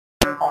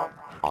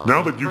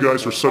Now that you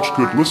guys are such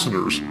good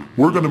listeners,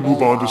 we're going to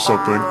move on to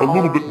something a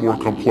little bit more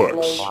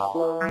complex.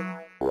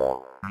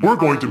 We're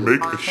going to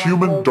make a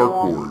human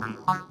dartboard.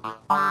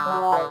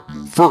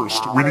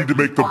 First, we need to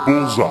make the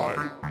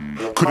bullseye.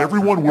 Could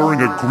everyone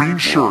wearing a green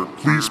shirt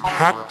please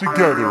pack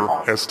together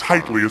as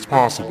tightly as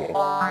possible?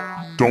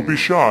 Don't be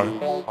shy.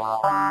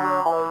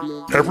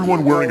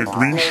 Everyone wearing a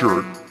green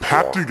shirt,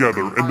 packed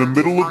together in the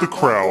middle of the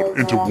crowd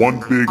into one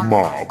big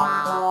mob.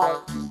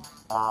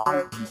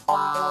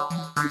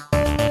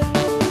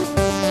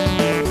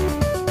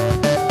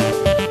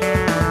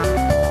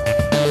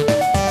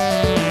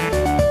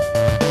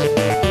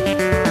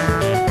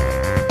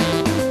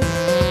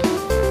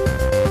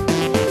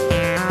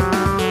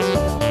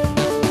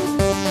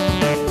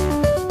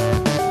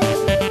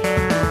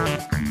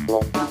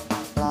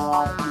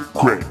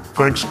 Great,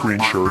 thanks green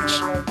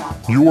shirts.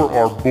 You are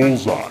our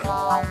bullseye.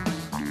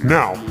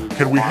 Now,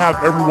 can we have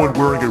everyone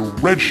wearing a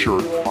red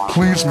shirt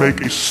please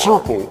make a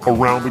circle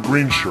around the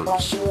green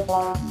shirts?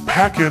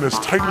 Pack in as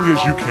tightly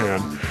as you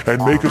can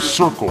and make a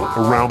circle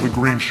around the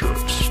green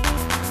shirts.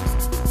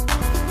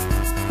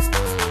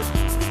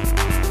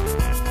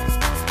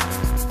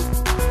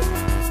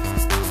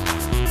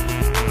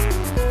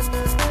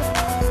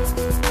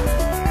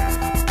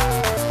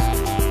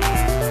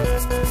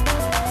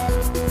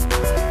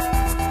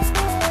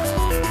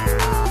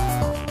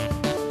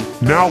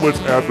 Now let's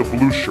add the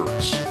blue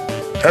shirts.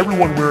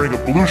 Everyone wearing a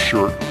blue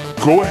shirt,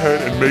 go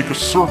ahead and make a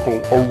circle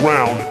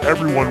around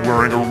everyone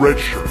wearing a red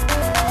shirt.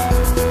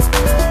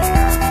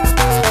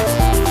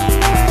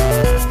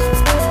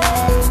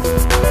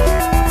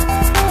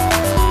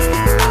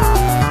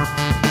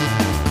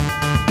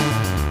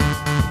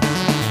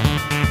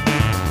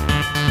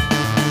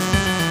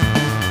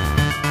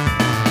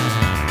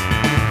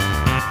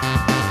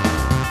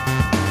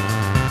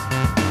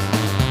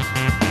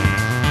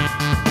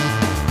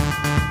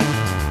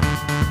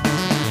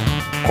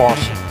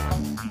 Awesome.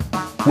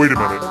 Wait a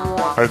minute,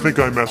 I think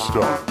I messed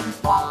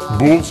up.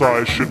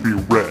 Bullseye should be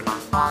red.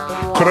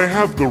 Could I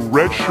have the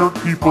red shirt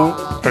people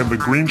and the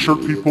green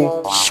shirt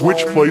people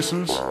switch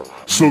places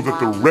so that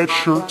the red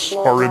shirts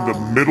are in the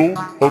middle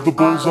of the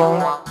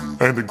bullseye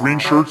and the green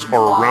shirts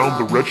are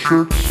around the red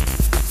shirts?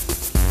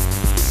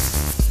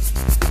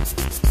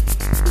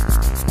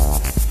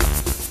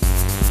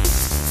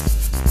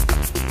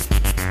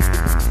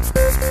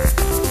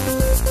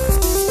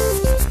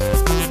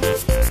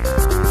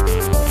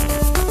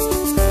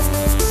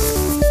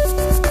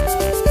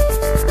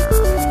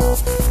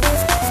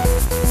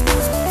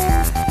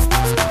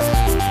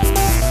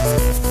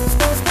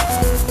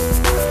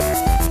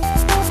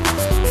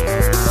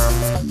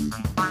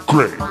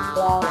 Great.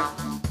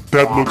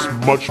 That looks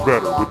much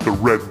better with the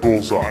red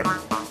bullseye.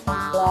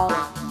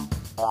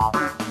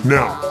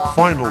 Now,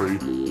 finally,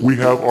 we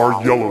have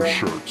our yellow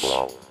shirts.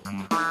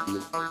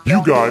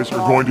 You guys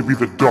are going to be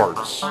the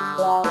darts.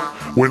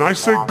 When I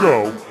say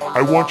go,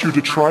 I want you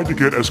to try to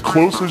get as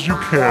close as you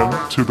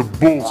can to the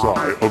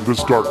bullseye of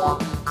this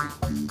dartboard.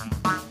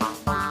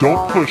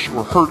 Don't push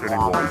or hurt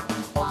anyone,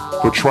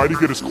 but try to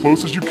get as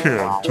close as you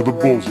can to the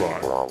bullseye.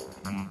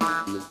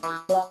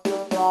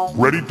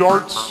 Ready,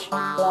 darts?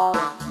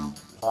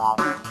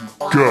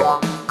 Go!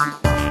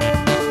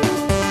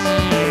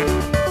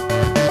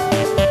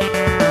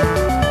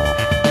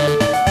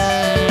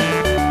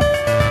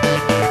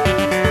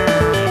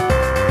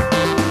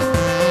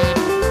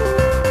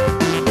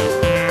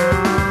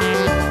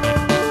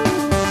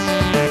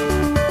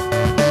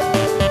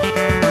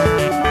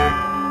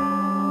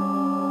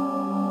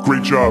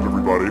 Great job,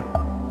 everybody.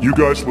 You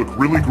guys look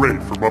really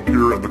great from up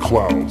here in the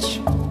clouds.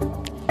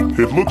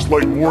 It looks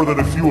like more than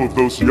a few of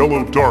those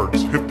yellow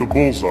darts hit the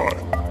bullseye.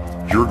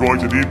 You're going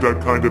to need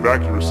that kind of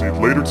accuracy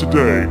later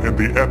today in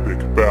the epic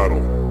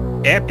battle.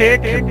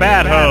 Epic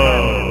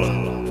battle!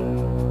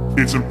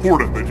 It's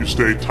important that you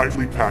stay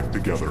tightly packed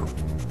together.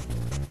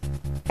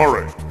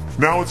 Alright,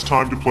 now it's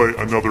time to play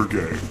another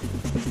game.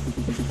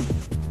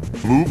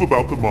 Move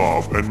about the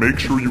mob and make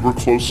sure you are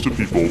close to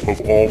people of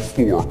all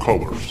 4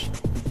 colors.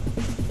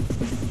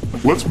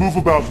 Let's move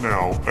about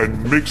now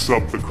and mix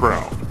up the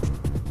crowd.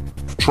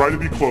 Try to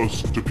be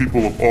close to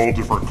people of all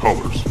different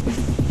colors.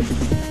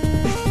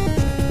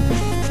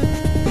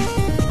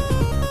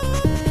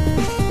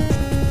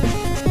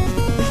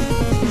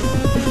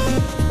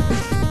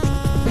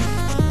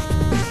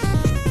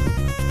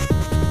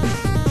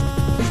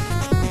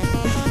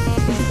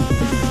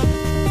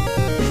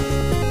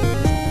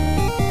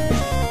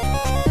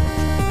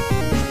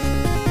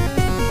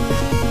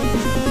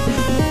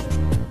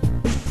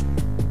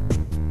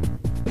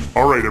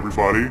 Alright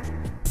everybody,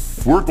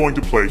 we're going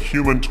to play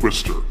Human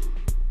Twister.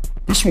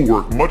 This will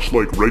work much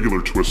like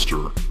regular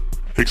Twister,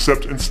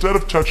 except instead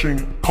of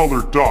touching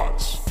colored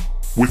dots,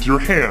 with your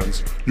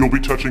hands you'll be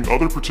touching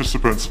other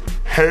participants'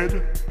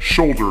 head,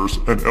 shoulders,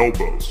 and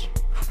elbows.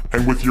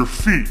 And with your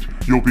feet,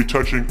 you'll be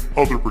touching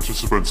other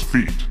participants'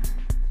 feet.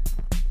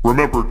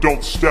 Remember,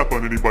 don't step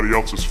on anybody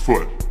else's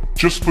foot.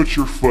 Just put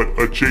your foot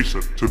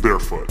adjacent to their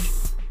foot.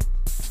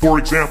 For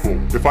example,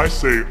 if I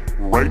say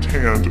right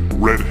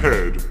hand, red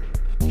head,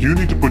 you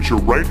need to put your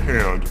right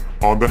hand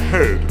on the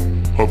head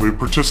of a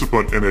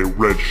participant in a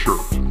red shirt.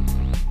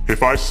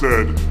 If I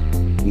said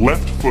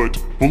left foot,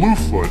 blue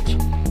foot,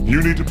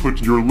 you need to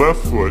put your left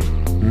foot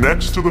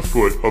next to the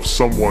foot of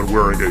someone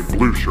wearing a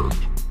blue shirt.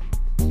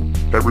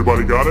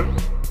 Everybody got it?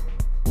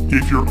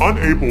 If you're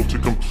unable to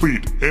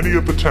complete any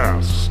of the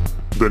tasks,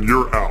 then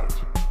you're out.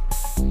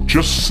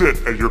 Just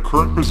sit at your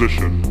current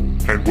position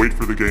and wait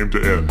for the game to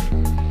end.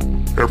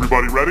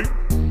 Everybody ready?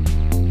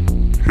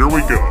 Here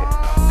we go.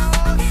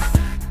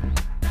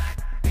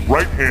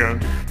 Right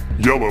hand,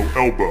 yellow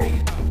elbow.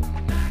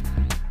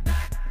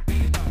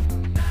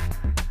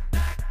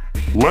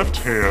 Left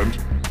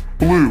hand,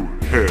 blue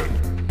head.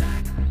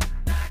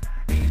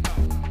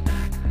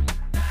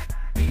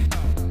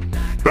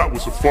 That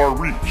was a far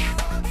reach.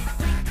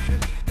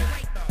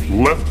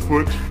 Left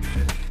foot,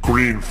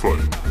 green foot.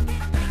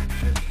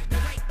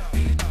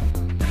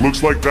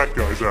 Looks like that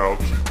guy's out.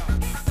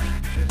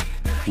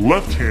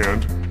 Left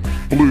hand,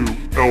 blue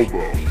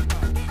elbow.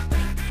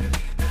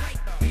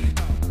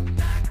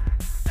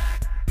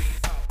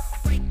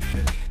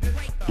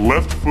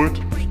 Left foot,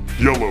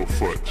 yellow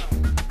foot.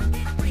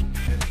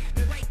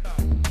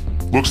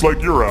 Looks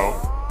like you're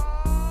out.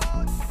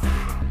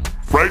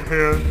 Right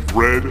hand,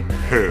 red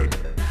head.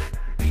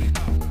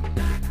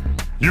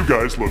 You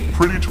guys look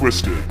pretty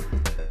twisted.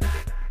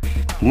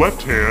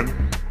 Left hand,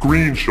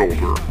 green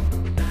shoulder.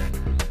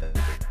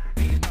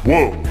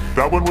 Whoa,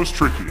 that one was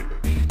tricky.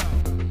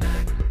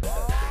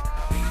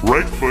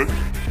 Right foot,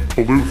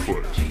 blue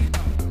foot.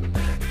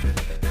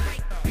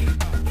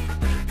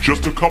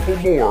 Just a couple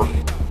more.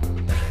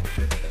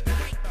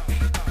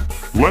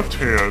 Left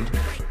hand,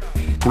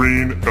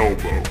 green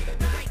elbow.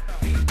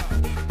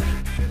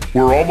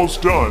 We're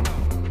almost done.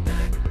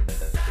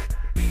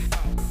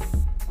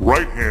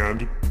 Right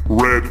hand,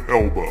 red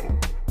elbow.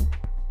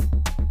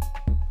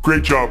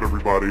 Great job,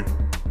 everybody.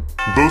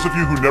 Those of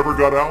you who never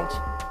got out,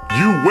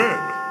 you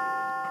win.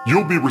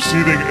 You'll be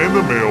receiving in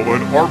the mail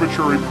an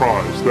arbitrary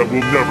prize that will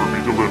never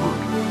be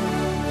delivered.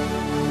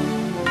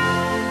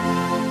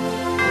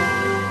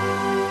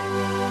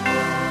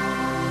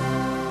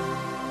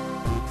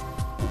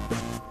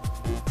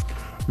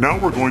 Now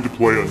we're going to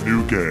play a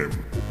new game.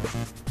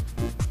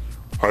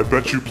 I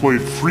bet you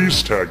played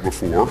freeze tag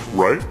before,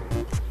 right?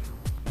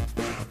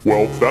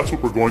 Well, that's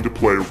what we're going to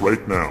play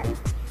right now.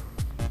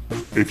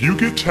 If you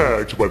get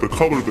tagged by the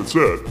color that's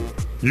it,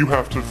 you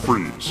have to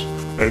freeze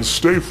and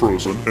stay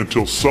frozen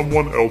until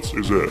someone else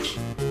is it.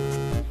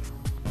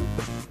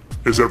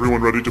 Is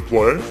everyone ready to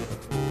play?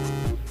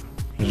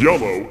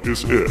 Yellow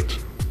is it.